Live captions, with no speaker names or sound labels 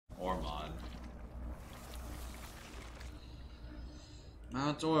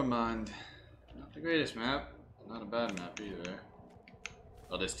Mount Ormond. Not the greatest map. Not a bad map either.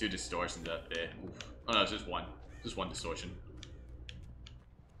 Oh, there's two distortions up there. Oof. Oh no, it's just one. Just one distortion.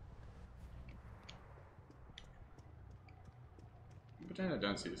 Pretend I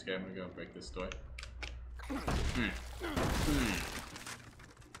don't see this guy. I'm gonna go and break this door.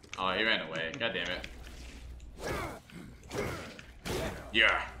 Oh, he ran away. God damn it.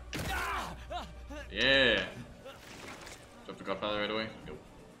 Yeah. Yeah. Drop the Godfather right away? Nope.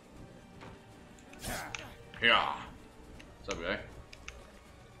 Yeah. What's up, guy?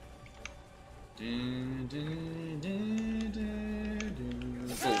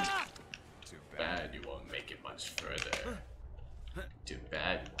 Oh. Too bad you won't make it much further. Too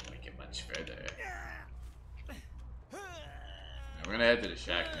bad you won't make it much further. Now we're gonna head to the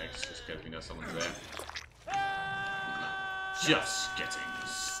shack next, just because we know someone's there. Just getting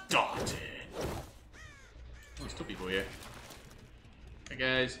started. Oh, there's two people here. Hey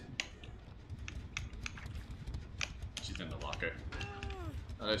guys. She's in the locker.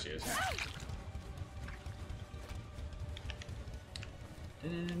 Oh, there she is.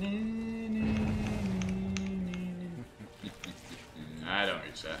 I don't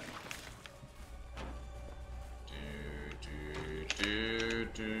reach that.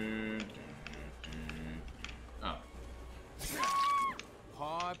 Oh.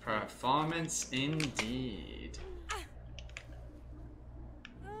 Performance indeed.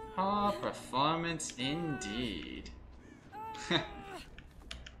 Oh, performance indeed.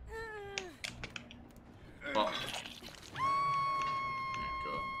 Well,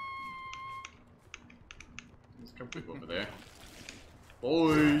 go. There's a couple people over there.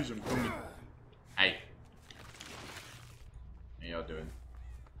 Boys, I'm coming. Hey. How y'all doing?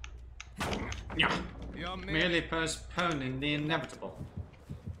 Yeah. Merely postponing the inevitable.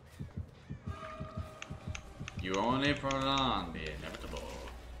 You only prolong the inevitable.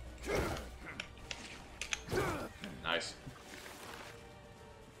 Nice.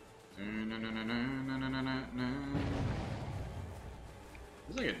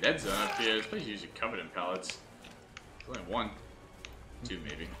 There's like a dead zone up here. This place is usually covered in pallets. There's only one. Two,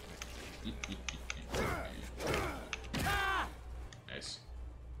 maybe. Nice.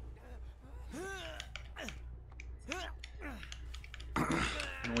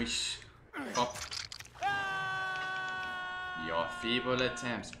 Noish. Pop. Your feeble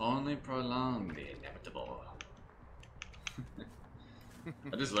attempts only prolong the inevitable.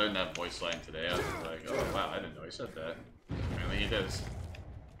 I just learned that voice line today. I was like, oh wow, I didn't know he said that. Apparently he does.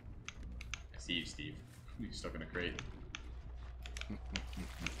 I see you, Steve. You're stuck in a crate.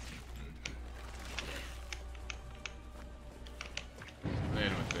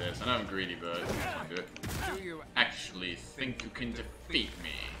 Playing with this. I know I'm greedy, but I can't do it. Do you actually think you can defeat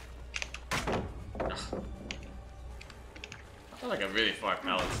me? Ugh. I feel like I'm really far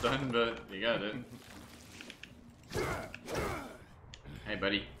pallets done, but you got it. Hey,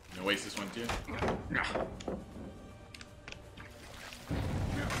 buddy. You gonna waste this one too?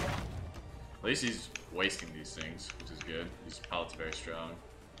 At least he's wasting these things, which is good. These pallets are very strong.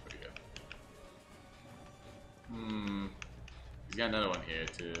 There we go. He's got another one here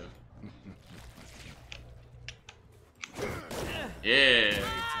too. Yeah!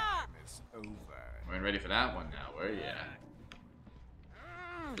 We're ready for that one now, were ya?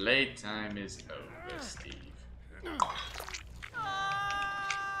 Playtime is over, Steve. Oh.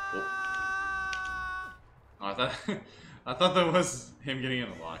 Oh, I thought that was him getting in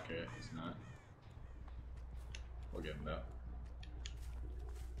a locker. It's not. We'll get him though.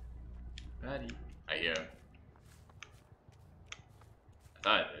 Buddy. I hear him. I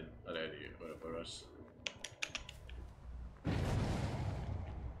thought I did. I heard you. What else?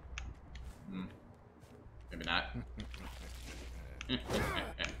 Maybe not. Here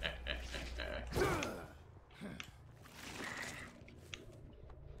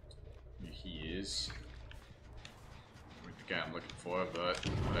he is. The guy I'm looking for, but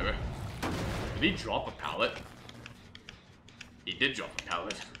whatever. Did he drop a pallet? He did drop a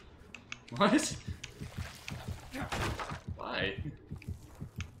pallet. What? Why?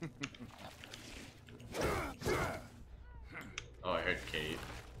 Oh, I heard Kate.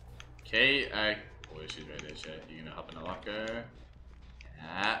 Kate, oh, she's right there, shit. You gonna hop in the locker?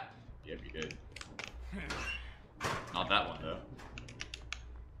 Yeah. Yep, you did. Not that one, though.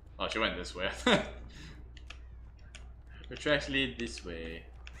 Oh, she went this way. The tracks lead this way.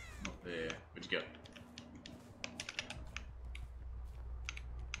 Not there. Where'd you go?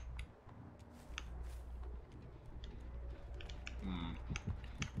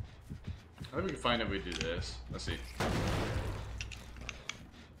 I think we can find out if we do this. Let's see.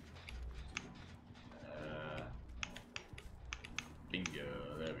 Bingo.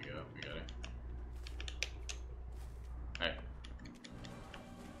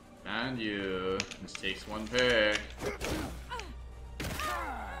 on you. This takes one pick.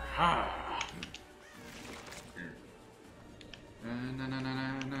 Ha! Na na na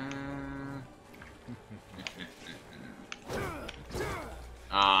na na.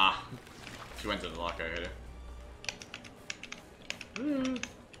 Ah, she went to the locker. I hit her.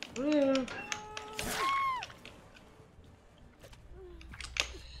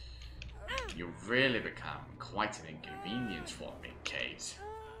 You've really become quite an inconvenience for me, Kate.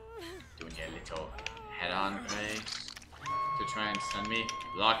 Doing your little head-on place to try and stun me.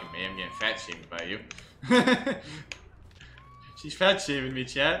 Blocking me, I'm getting fat-shamed by you. She's fat-shaming me,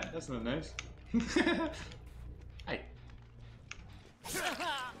 chat. That's not nice. Hey.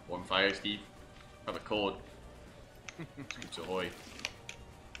 One fire, Steve. Have a cord. Scoots ahoy.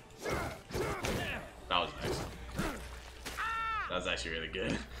 That was nice. That was actually really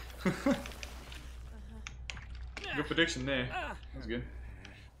good. Good prediction there. That was good.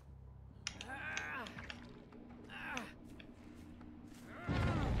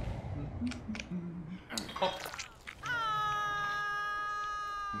 Oh.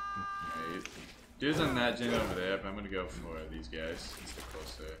 Right. Dude's on that gen over there, but I'm gonna go for these guys. Since they're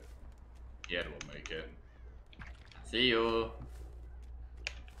closer. Yeah, we'll make it. See you.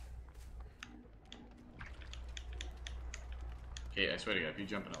 Okay, I swear to God, if you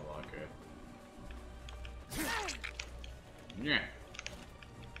jump in a locker. Yeah.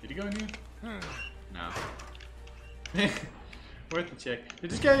 Did he go in here? No. Worth the check.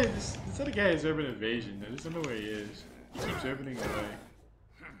 This guy, this other guy is urban invasion. I just don't know where he is. He keeps urbaning away.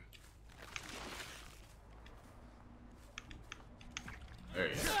 There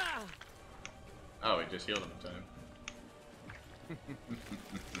he is. Oh, he just healed him in time.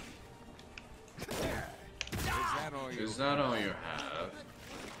 Is that all you have?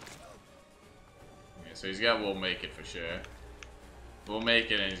 Yeah, so he's got we'll make it for sure. We'll make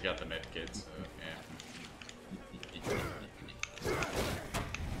it and he's got the med kit, so yeah.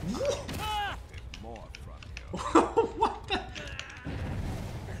 What the?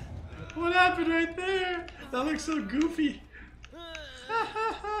 What happened right there? That looks so goofy.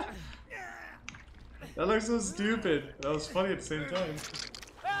 That looks so stupid. That was funny at the same time.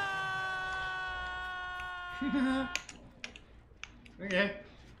 Okay.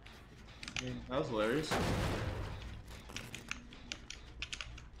 That was hilarious.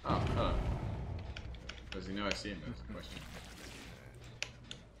 Oh, hello. Does he know I see him? That's the question.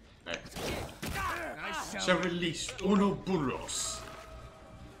 Hey. Shall release uno burros.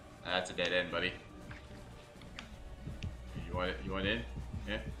 That's a dead end, buddy. You want it? You want in?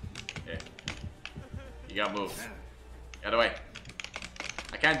 Yeah? Yeah. You gotta move. Get out of the way.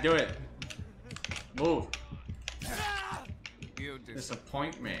 I can't do it. Move. You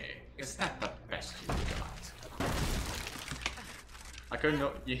disappoint me. Is that the best you got? I couldn't.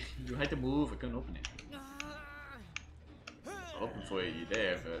 You had to move. I couldn't open it. I'll open for you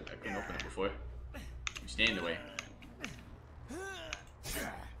there, but I couldn't open it before. You stay in the way.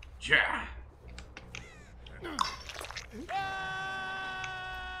 Yeah.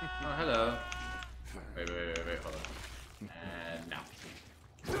 Oh, hello. Wait, hold on. And now.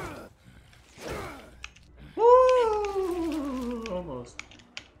 Woo! Almost.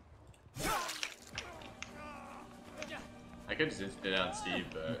 I could just instant out Steve,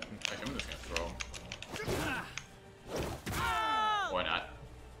 but actually I'm just gonna throw him. Why not? I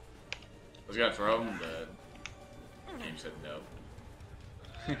was gonna throw him, but game said no.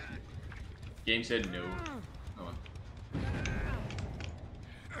 Game said no. Come on.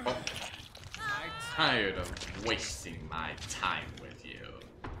 Oh. I'm tired of wasting my time with you.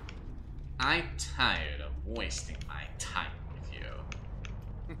 I'm tired of wasting my time with you.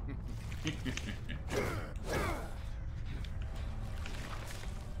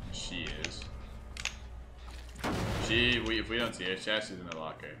 She is. If we don't see her, she's in the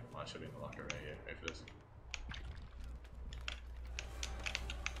locker. Well, she'll be in the locker right here. Wait for this.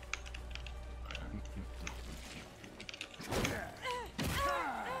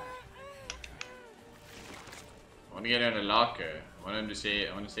 I want to get her in the locker. I want him to say.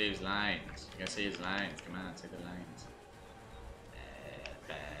 I want to say his lines. You gotta say his lines. Come on, say the lines.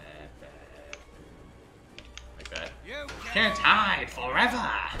 Like that. You can't hide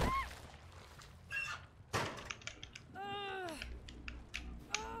forever.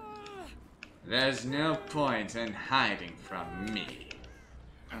 There's no point in hiding from me.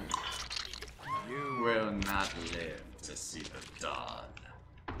 You will not live to see the dawn.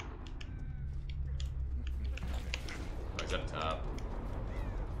 Oh, he's up top.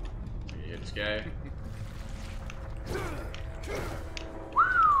 You hit this guy.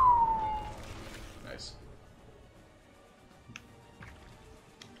 Nice.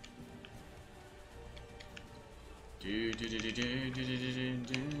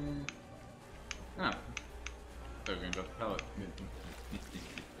 Ah. They're going to drop the pallet.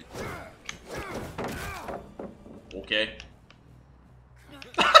 Okay.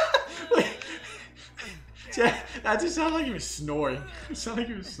 That just sounded like he was snoring. It sounded like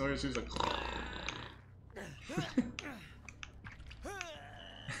he was snoring. She was like.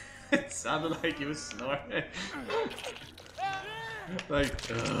 It sounded like he was snoring. Like,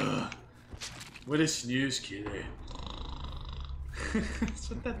 what a snooze killer. That's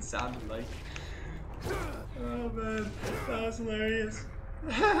what that sounded like. Oh man, that was hilarious.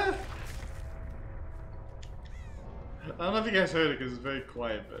 I don't know if you guys heard it because it's very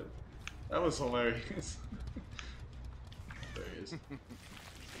quiet, but that was hilarious. There he is.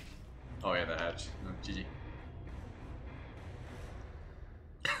 Oh yeah, the hatch. Oh, GG.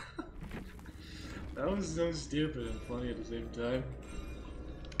 That was so stupid and funny at the same time.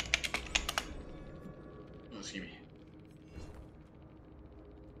 Oh, excuse me.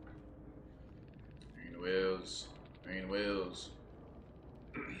 Green wheels. Green wheels.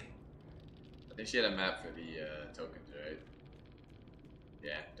 I think she had a map for the tokens, right?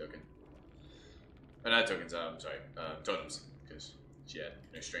 Yeah, token. Oh, not tokens, I'm sorry. Totems. Because she had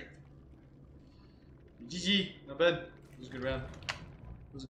no strength. GG, not bad. It was a good round.